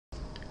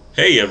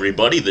Hey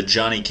everybody, the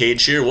Johnny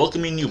Cage here,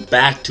 welcoming you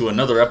back to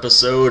another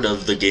episode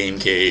of the game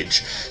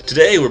Cage.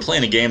 Today we're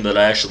playing a game that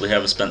I actually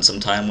haven't spent some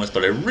time with,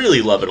 but I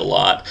really love it a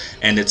lot,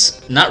 and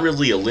it's not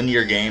really a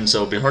linear game, so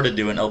it'd be hard to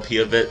do an LP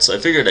of it, so I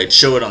figured I'd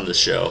show it on the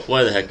show.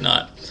 Why the heck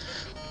not?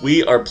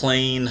 We are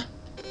playing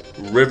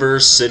River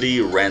City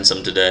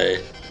Ransom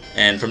today,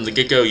 and from the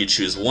get-go you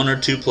choose one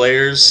or two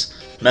players,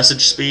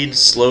 message speed,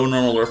 slow,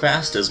 normal, or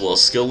fast, as well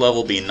as skill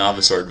level being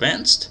novice or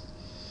advanced.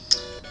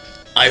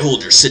 I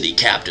hold your city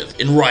captive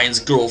and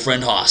Ryan's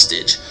girlfriend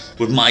hostage.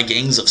 With my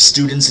gangs of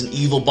students and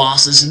evil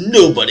bosses,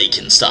 nobody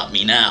can stop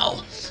me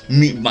now.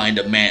 Meet my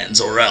demands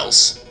or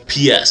else.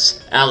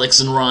 P.S. Alex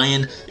and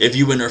Ryan, if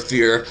you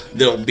interfere,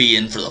 they'll be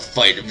in for the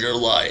fight of your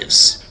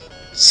lives.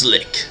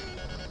 Slick.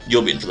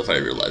 You'll be in for the fight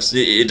of your lives.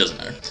 It doesn't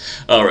matter.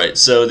 Alright,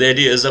 so the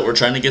idea is that we're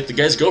trying to get the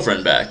guy's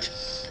girlfriend back.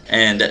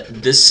 And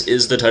this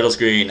is the title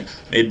screen,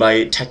 made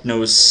by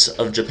Technos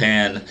of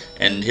Japan.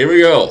 And here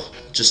we go.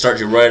 Just start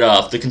you right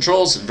off. The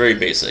controls, very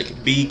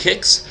basic. B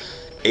kicks,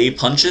 A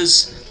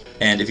punches,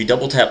 and if you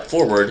double tap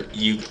forward,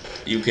 you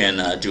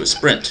can do a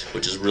sprint,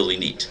 which is really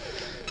neat.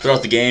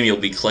 Throughout the game, you'll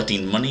be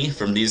collecting money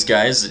from these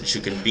guys that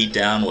you can beat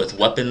down with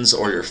weapons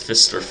or your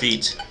fists or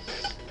feet.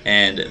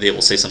 And they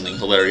will say something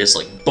hilarious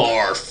like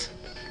barf,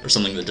 or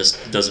something that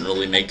just doesn't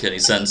really make any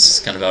sense, it's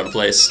kind of out of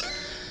place.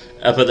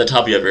 Up at the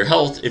top you have your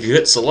health. If you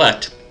hit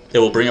select, it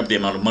will bring up the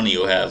amount of money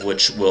you have,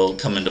 which will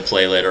come into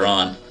play later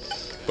on.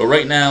 But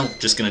right now,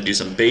 just gonna do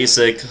some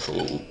basic,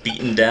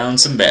 beating down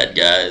some bad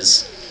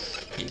guys.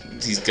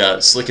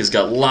 Slick has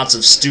got lots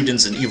of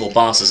students and evil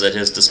bosses at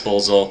his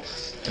disposal,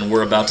 and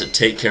we're about to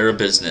take care of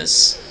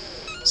business.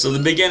 So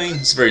the beginning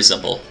is very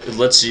simple. It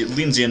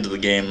leans you into the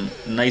game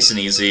nice and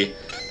easy,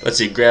 lets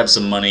you grab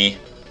some money,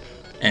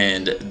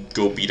 and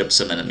go beat up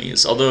some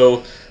enemies.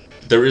 Although,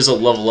 there is a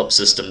level up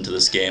system to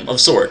this game, of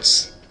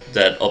sorts,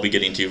 that I'll be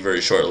getting to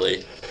very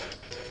shortly,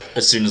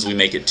 as soon as we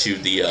make it to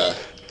the,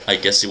 I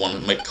guess you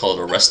might call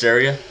it a rest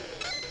area.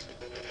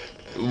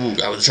 Ooh,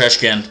 guy with a trash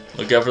can.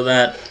 Look out for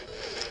that.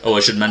 Oh,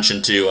 I should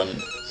mention too,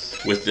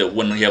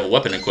 when you have a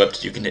weapon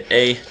equipped, you can hit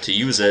A to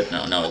use it.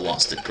 No, I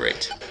lost it.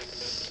 Great.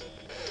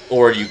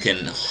 Or you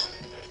can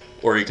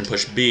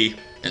push B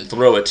and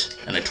throw it,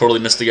 and I totally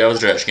missed the guy with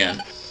the trash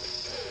can.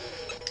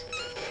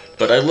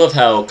 But I love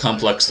how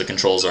complex the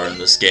controls are in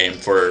this game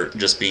for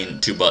just being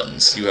two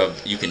buttons.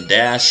 You can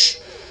dash,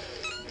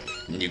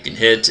 and you can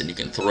hit, and you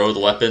can throw the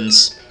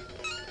weapons.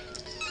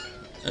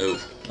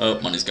 Oh,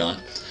 money's gone.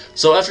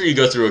 So after you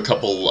go through a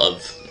couple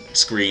of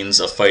screens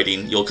of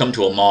fighting, you'll come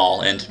to a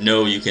mall, and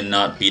no, you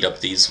cannot beat up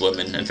these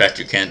women. In fact,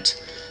 you can't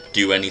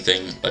do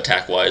anything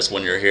attack-wise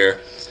when you're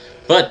here.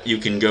 But you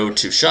can go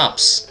to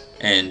shops,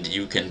 and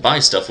you can buy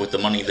stuff with the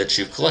money that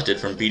you've collected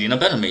from beating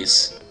up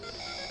enemies.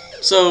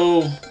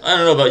 So, I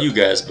don't know about you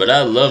guys, but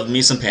I love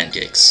me some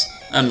pancakes.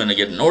 I'm gonna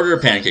get an order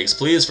of pancakes,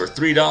 please, for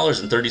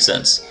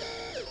 $3.30.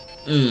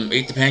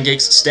 Ate the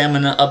pancakes,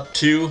 stamina up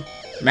 2.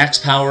 Max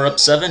power up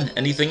 7.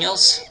 Anything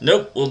else?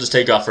 Nope, we'll just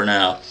take off for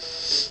now.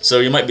 So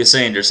you might be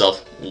saying to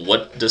yourself,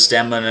 what does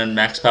stamina and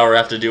max power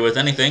have to do with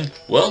anything?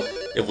 Well,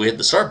 if we hit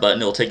the start button,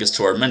 it'll take us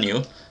to our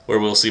menu, where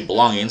we'll see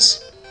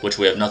belongings, which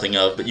we have nothing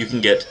of, but you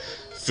can get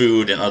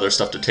food and other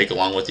stuff to take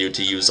along with you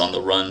to use on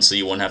the run, so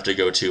you won't have to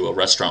go to a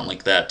restaurant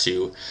like that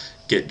to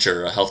get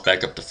your health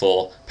back up to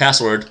full.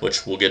 Password,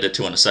 which we'll get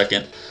into in a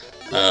second.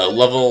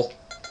 Level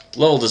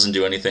doesn't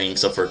do anything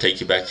except for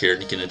take you back here,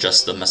 and you can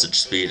adjust the message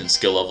speed and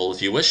skill level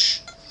if you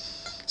wish.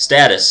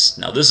 Status.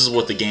 Now this is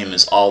what the game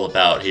is all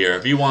about here.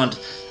 If you want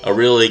a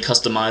really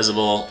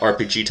customizable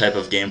RPG type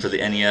of game for the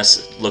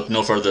NES, look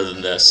no further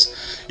than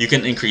this. You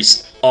can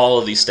increase all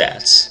of these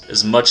stats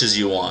as much as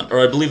you want, or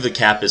I believe the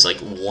cap is like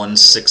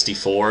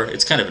 164.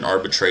 It's kind of an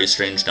arbitrary,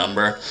 strange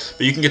number,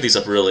 but you can get these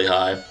up really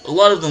high. A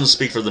lot of them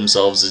speak for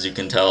themselves, as you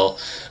can tell.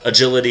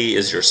 Agility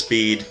is your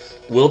speed.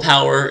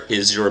 Willpower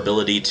is your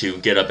ability to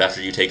get up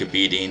after you take a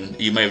beating.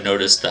 You may have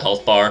noticed the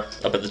health bar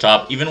up at the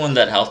top. Even when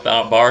that health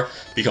bar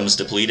becomes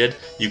depleted,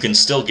 you can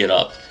still get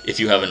up if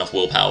you have enough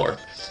willpower.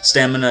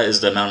 Stamina is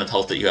the amount of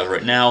health that you have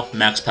right now.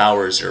 Max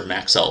power is your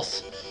max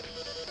health.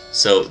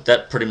 So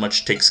that pretty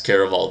much takes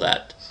care of all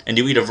that. And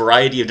you eat a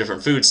variety of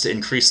different foods to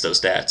increase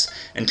those stats.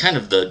 And kind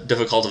of the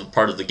difficult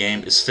part of the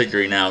game is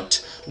figuring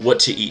out what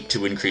to eat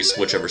to increase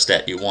whichever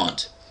stat you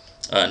want.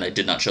 And I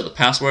did not show the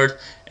password,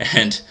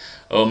 and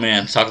oh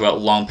man, talk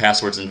about long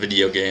passwords in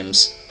video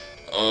games.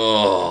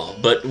 Oh,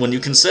 but when you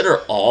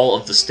consider all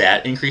of the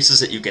stat increases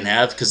that you can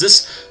have, because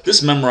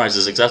this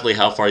memorizes exactly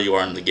how far you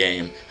are in the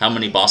game, how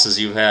many bosses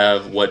you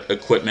have, what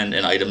equipment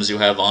and items you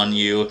have on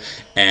you,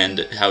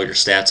 and how your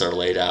stats are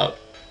laid out.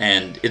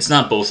 And it's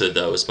not both of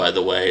those, by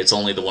the way. It's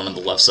only the one on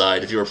the left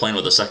side. If you were playing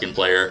with a second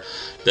player,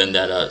 then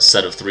that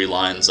set of 3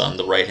 lines on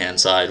the right-hand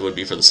side would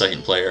be for the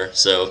second player.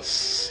 So,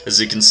 as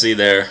you can see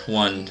there,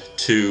 1,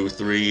 2,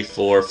 3,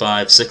 4,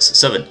 5, 6,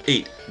 7,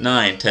 8,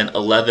 9, 10,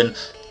 11,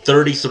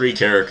 33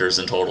 characters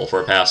in total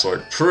for a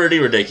password. Pretty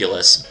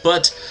ridiculous.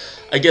 But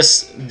I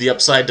guess the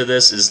upside to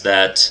this is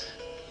that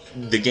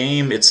the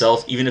game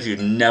itself, even if you've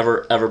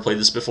never ever played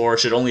this before,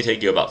 should only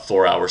take you about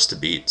 4 hours to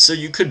beat. So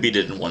you could beat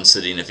it in one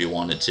sitting if you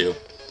wanted to.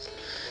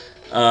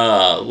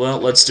 Well,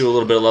 let's do a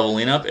little bit of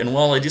leveling up. And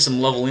while I do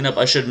some leveling up,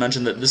 I should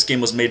mention that this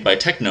game was made by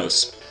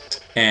Technos.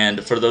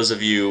 And for those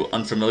of you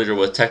unfamiliar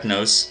with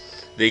Technos,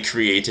 they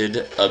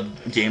created a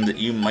game that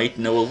you might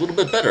know a little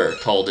bit better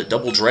called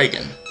Double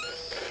Dragon.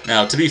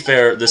 Now, to be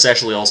fair, this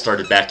actually all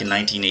started back in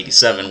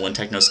 1987 when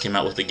Technos came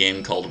out with a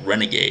game called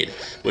Renegade,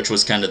 which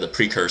was kind of the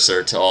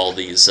precursor to all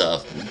these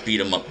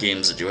beat-em-up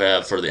games that you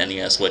have for the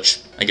NES, which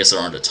I guess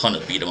there aren't a ton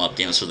of beat-em-up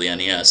games for the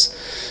NES.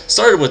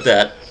 Started with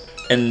that,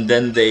 and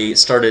then they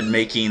started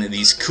making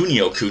these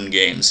Kunio-kun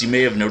games. You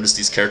may have noticed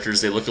these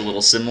characters, they look a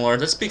little similar.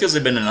 That's because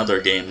they've been in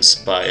other games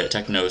by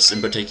Technos,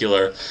 in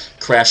particular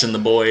Crash and the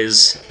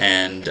Boys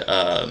and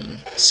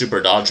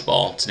Super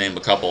Dodgeball, to name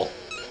a couple.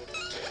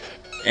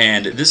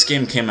 And this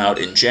game came out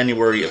in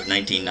January of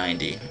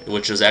 1990,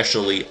 which was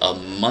actually a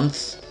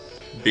month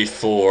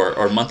before,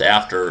 or a month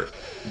after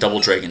Double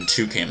Dragon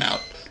 2 came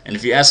out. And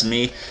if you ask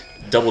me,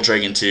 Double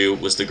Dragon 2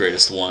 was the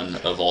greatest one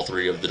of all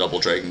three of the Double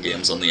Dragon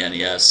games on the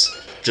NES,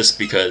 just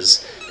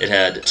because it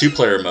had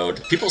two-player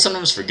mode. People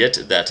sometimes forget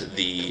that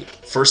the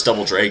first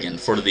Double Dragon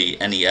for the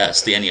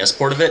NES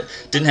port of it,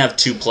 didn't have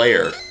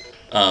two-player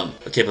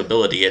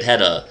capability. It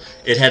had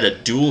a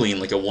dueling,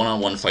 like a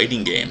one-on-one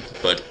fighting game,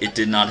 but it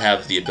did not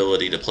have the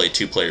ability to play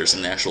two players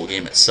in the actual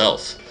game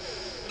itself.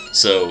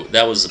 So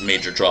that was a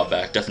major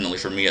drawback, definitely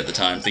for me at the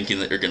time, thinking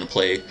that you're going to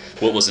play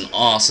what was an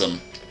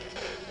awesome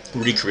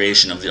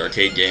recreation of the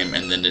arcade game,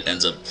 and then it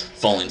ends up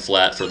falling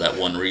flat for that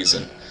one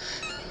reason.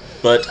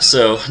 But,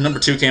 so, number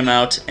 2 came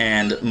out,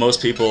 and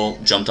most people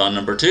jumped on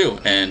number 2,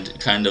 and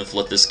kind of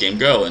let this game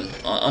go, and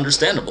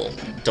understandable.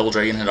 Double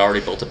Dragon had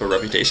already built up a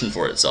reputation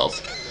for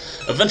itself.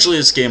 Eventually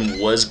this game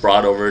was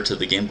brought over to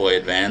the Game Boy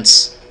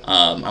Advance.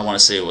 I want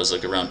to say it was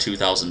like around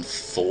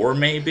 2004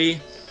 maybe,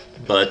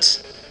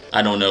 but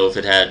I don't know if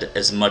it had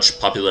as much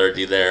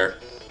popularity there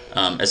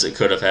as it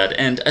could have had,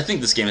 and I think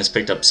this game has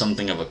picked up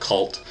something of a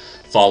cult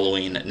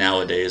following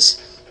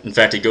nowadays. In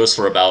fact, it goes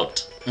for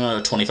about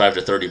 25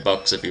 to 30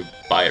 bucks if you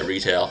buy it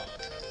retail.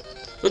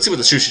 Let's see what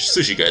the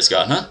sushi guys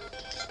got, huh?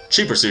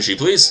 Cheaper sushi,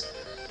 please.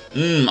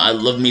 I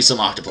love me some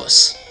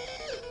octopus.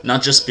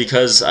 Not just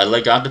because I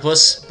like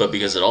octopus, but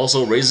because it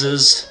also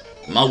raises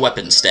my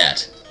weapon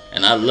stat.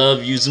 And I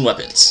love using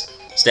weapons.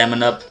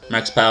 Stamina up,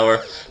 max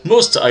power.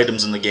 Most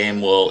items in the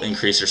game will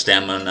increase your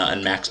stamina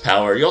and max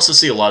power. You also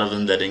see a lot of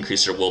them that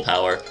increase your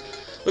willpower.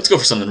 Let's go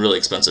for something really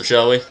expensive,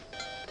 shall we?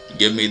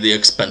 Give me the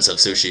expensive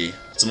sushi.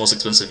 It's the most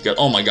expensive you got.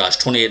 Oh my gosh,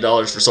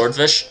 $28 for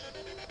swordfish?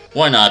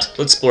 Why not?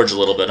 Let's splurge a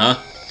little bit, huh?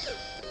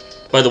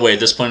 By the way,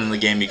 at this point in the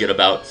game, you get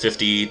about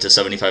 50 to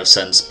 75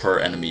 cents per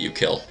enemy you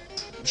kill.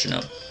 You should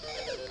know.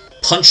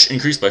 Punch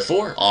increased by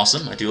 4.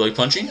 Awesome. I do like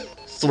punching.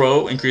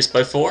 Throw increased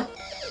by 4.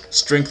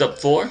 Strength up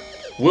 4.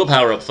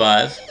 Willpower up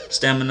 5.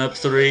 Stamina up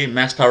 3.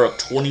 Max power up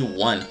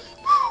 21.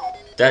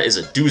 That is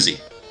a doozy.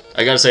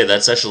 I gotta say,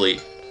 that's actually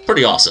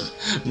pretty awesome.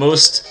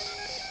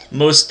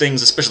 Most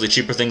things, especially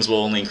cheaper things, will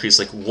only increase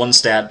like one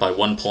stat by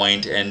 1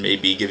 point and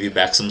maybe give you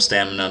back some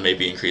stamina,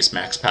 maybe increase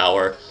max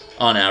power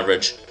on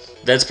average.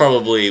 That's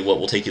probably what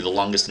will take you the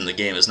longest in the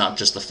game, is not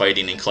just the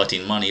fighting and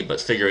collecting money,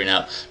 but figuring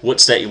out what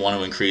stat you want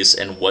to increase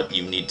and what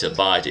you need to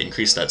buy to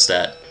increase that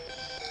stat.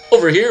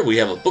 Over here, we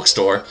have a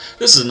bookstore.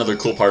 This is another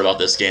cool part about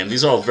this game.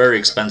 These are all very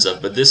expensive,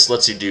 but this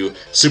lets you do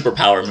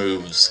superpower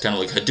moves, kind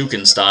of like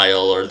Hadouken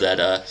style, or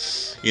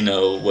that, you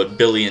know, what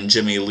Billy and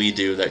Jimmy Lee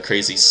do, that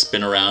crazy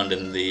spin around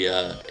in the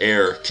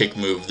air kick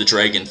move, the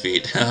dragon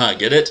feet.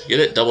 Get it? Get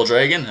it? Double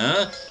dragon?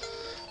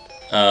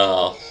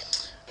 Huh?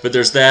 But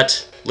there's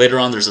that. Later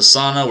on, there's a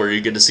sauna where you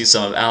get to see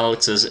some of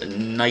Alex's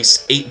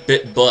nice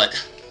 8-bit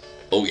butt.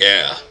 Oh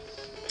yeah.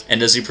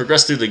 And as you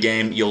progress through the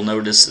game, you'll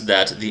notice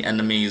that the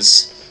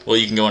enemies, well,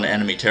 you can go into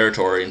enemy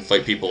territory and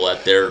fight people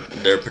at their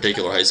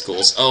particular high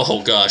schools.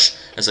 Oh gosh,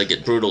 as I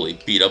get brutally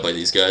beat up by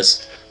these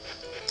guys.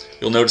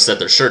 You'll notice that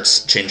their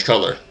shirts change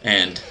color,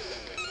 and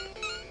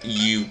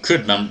you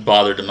could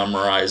bother to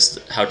memorize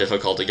how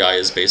difficult a guy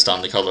is based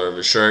on the color of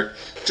his shirt.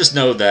 Just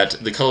know that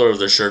the color of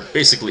their shirt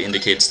basically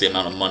indicates the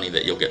amount of money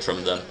that you'll get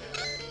from them.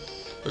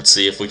 Let's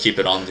see if we keep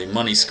it on the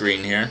money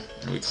screen here,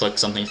 and we click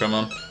something from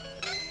him.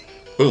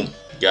 Boom,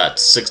 got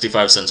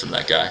 65 cents from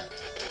that guy.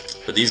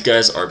 But these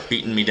guys are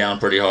beating me down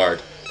pretty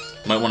hard.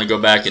 Might want to go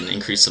back and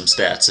increase some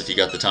stats if you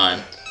got the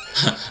time.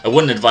 I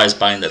wouldn't advise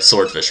buying that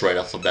swordfish right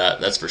off the bat,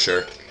 that's for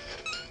sure.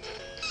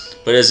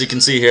 But as you can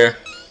see here,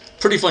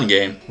 pretty fun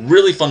game.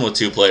 Really fun with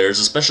 2 players,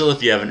 especially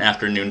if you have an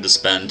afternoon to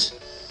spend.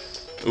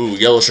 Ooh,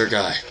 yellow shirt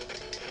guy.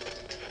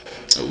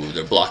 Ooh,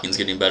 their blocking's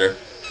getting better.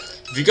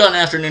 If you got an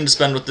afternoon to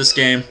spend with this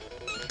game,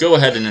 go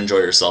ahead and enjoy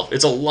yourself.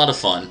 It's a lot of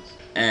fun,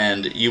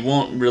 and you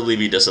won't really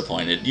be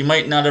disappointed. You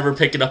might not ever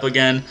pick it up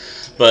again,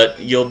 but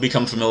you'll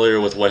become familiar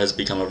with what has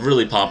become a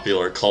really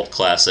popular cult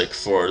classic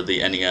for the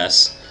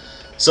NES.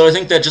 So I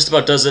think that just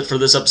about does it for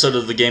this episode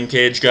of the Game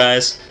Cage,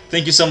 guys.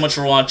 Thank you so much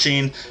for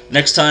watching.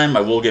 Next time,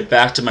 I will get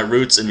back to my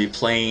roots and be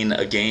playing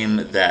a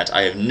game that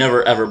I have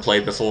never ever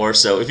played before.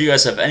 So if you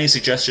guys have any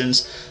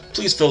suggestions,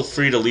 please feel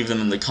free to leave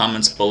them in the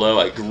comments below.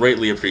 I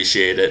greatly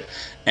appreciate it.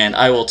 And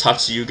I will talk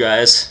to you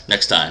guys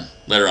next time.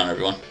 Later on,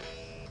 everyone.